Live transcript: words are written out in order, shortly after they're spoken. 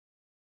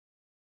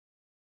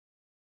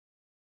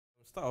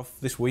Start off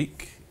this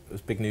week, it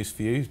was big news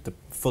for you, the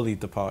fully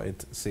departed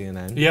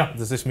CNN. Yeah.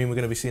 Does this mean we're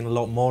going to be seeing a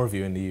lot more of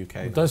you in the UK?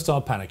 Well, don't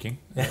start panicking.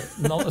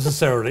 Not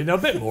necessarily. No, a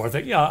bit more, I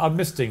think. Yeah, I've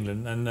missed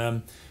England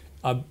and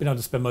I've been able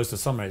to spend most of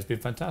the summer. It's been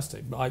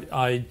fantastic. But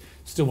I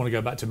still want to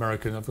go back to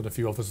America, and I've got a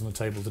few offers on the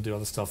table to do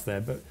other stuff there.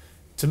 But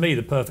to me,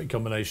 the perfect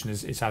combination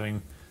is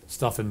having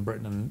stuff in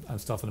Britain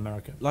and stuff in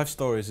America. Life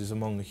Stories is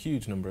among a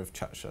huge number of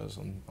chat shows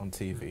on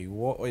TV.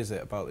 What is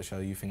it about the show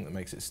you think that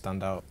makes it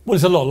stand out? Well,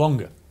 it's a lot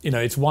longer. You know,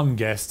 it's one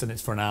guest and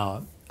it's for an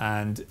hour.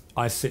 And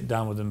I sit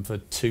down with them for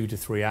 2 to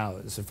 3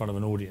 hours in front of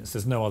an audience.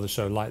 There's no other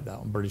show like that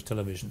on British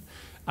television.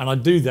 And I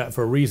do that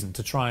for a reason,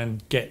 to try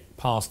and get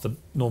past the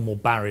normal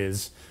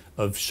barriers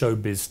of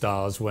showbiz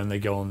stars when they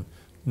go on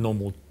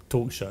normal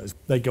talk shows.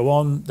 They go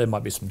on, there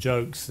might be some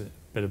jokes, a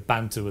bit of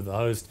banter with the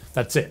host.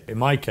 That's it. In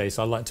my case,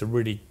 I like to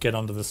really get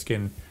under the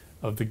skin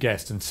of the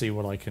guest and see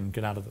what I can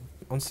get out of them.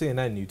 On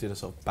CNN, you did a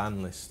sort of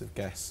ban list of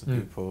guests,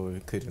 people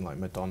including like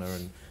Madonna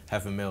and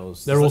Heather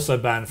Mills. They're also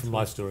banned from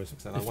Life Stories.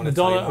 So if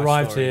Madonna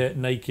arrived here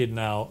naked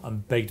now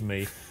and begged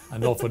me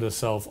and offered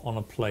herself on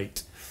a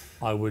plate,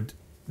 I would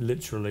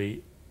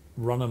literally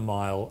run a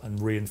mile and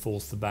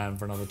reinforce the ban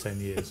for another 10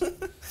 years.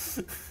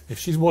 If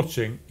she's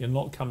watching, you're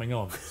not coming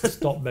on.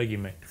 Stop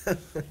begging me.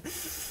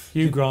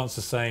 Hugh Grant's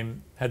the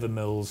same, Heather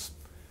Mills,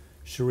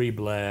 Cherie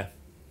Blair,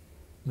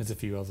 there's a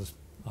few others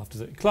after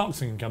that.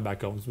 Clarkson can come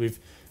back on because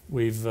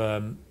we've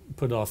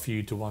put our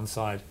feud to one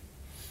side.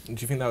 Do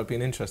you think that would be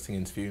an interesting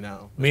interview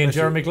now? Me and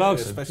Jeremy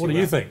Clarkson. What do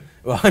you think?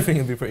 Well, I think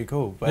it'd be pretty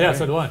cool. But yeah,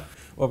 so do I.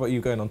 What about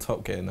you going on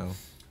Top Gear now?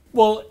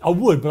 Well, I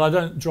would, but I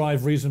don't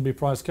drive reasonably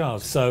priced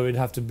cars, so it'd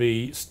have to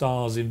be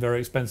stars in very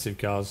expensive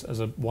cars as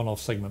a one-off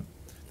segment.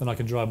 Then I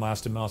can drive my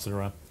Aston Martin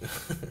around.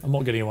 I'm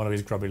not getting in one of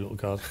his grubby little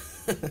cars.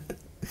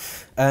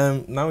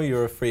 Now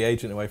you're a free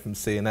agent away from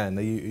CNN.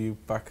 Are you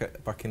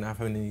back in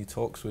having any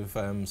talks with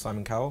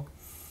Simon Cowell?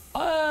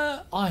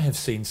 I have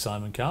seen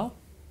Simon Cowell,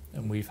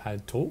 and we've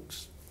had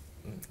talks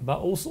about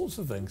all sorts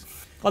of things.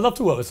 I'd love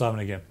to work with Simon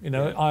again. You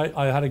know,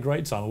 I had a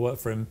great time. I worked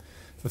for him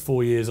for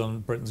 4 years on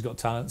Britain's Got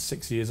Talent,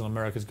 6 years on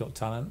America's Got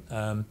Talent.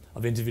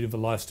 I've interviewed him for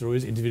Life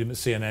Stories, interviewed him at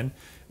CNN.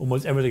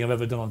 Almost everything I've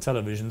ever done on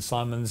television,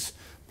 Simon's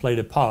played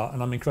a part,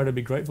 and I'm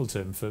incredibly grateful to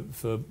him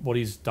for what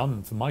he's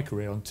done for my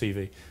career on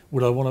TV.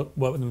 Would I want to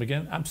work with him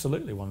again?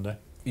 Absolutely, one day.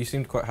 You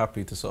seemed quite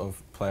happy to sort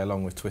of play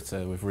along with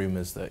Twitter with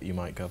rumours that you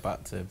might go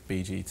back to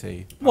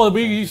BGT. Well,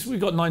 we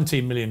got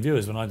 19 million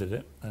viewers when I did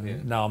it,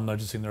 and now I'm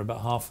noticing they're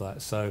about half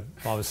that. So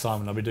if I was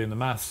Simon, I'd be doing the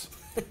maths.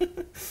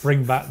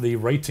 Bring back the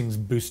ratings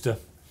booster.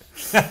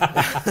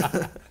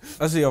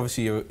 As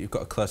obviously you've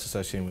got a close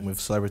association with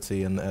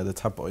celebrity and the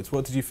tabloids,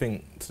 what did you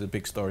think to the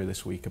big story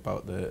this week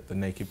about the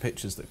naked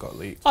pictures that got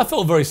leaked? I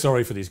felt very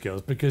sorry for these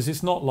girls, because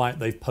it's not like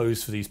they've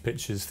posed for these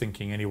pictures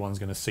thinking anyone's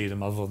going to see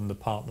them other than the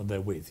partner they're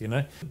with, you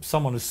know?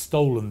 Someone has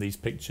stolen these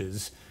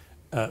pictures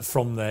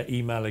from their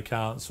email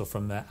accounts or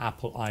from their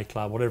Apple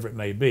iCloud, whatever it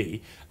may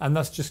be, and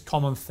that's just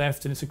common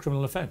theft, and it's a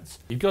criminal offence.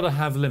 You've got to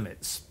have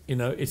limits. You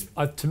know,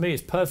 to me,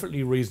 it's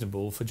perfectly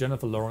reasonable for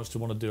Jennifer Lawrence to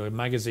want to do a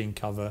magazine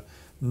cover,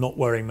 not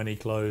wearing many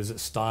clothes,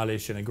 that's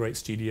stylish, in a great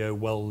studio,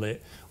 well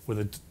lit, with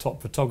a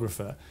top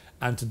photographer,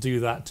 and to do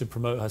that to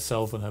promote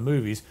herself and her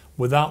movies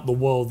without the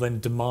world then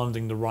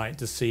demanding the right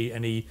to see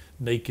any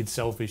naked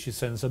selfie she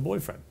sends her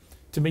boyfriend.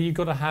 To me, you've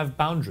got to have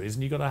boundaries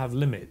and you've got to have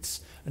limits,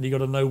 and you've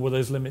got to know where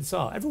those limits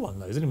are. Everyone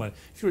knows, anyway.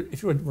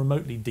 If you're a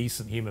remotely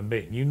decent human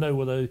being, you know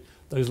where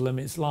those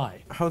limits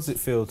lie. How does it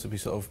feel to be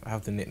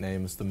have the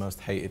nickname as the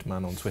most hated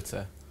man on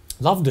Twitter?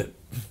 Loved it.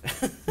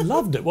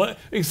 Loved it. Well,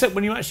 except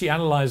when you actually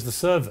analyse the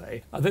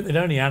survey, I think they'd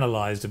only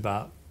analysed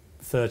about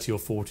 30 or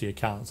 40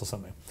 accounts or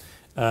something.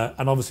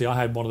 And obviously I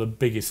had one of the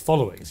biggest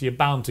followings. You're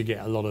bound to get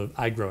a lot of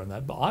aggro in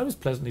that. But I was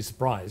pleasantly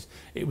surprised.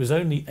 It was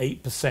only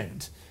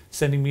 8%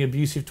 sending me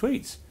abusive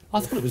tweets. I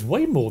thought it was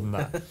way more than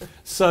that.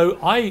 So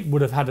I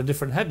would have had a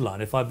different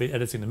headline if I'd been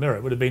editing the Mirror.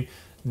 It would have been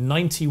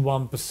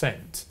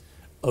 91%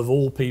 of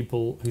all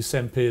people who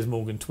send Piers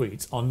Morgan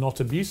tweets are not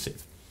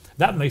abusive.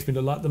 That makes me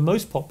look like the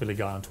most popular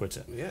guy on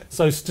Twitter. Yeah.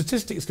 So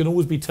statistics can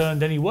always be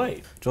turned any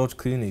way. George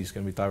Clooney's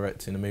going to be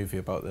directing a movie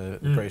about the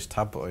British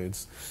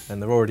tabloids,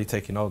 and they're already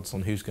taking odds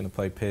on who's going to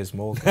play Piers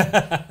Morgan.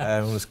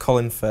 There's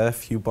Colin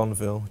Firth, Hugh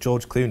Bonneville,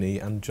 George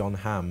Clooney and John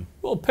Hamm.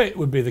 Well, Pitt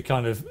would be the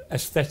kind of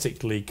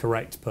aesthetically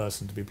correct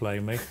person to be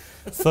playing me.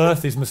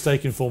 Firth is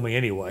mistaken for me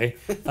anyway,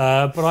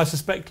 but I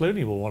suspect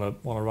Clooney will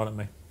want to run at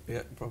me.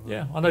 Yeah, probably.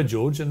 Yeah, I know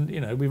George, and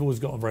you know we've always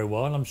got on very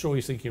well, and I'm sure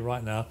he's thinking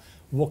right now,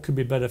 what could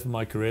be better for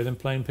my career than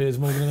playing Piers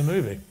Morgan in a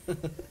movie?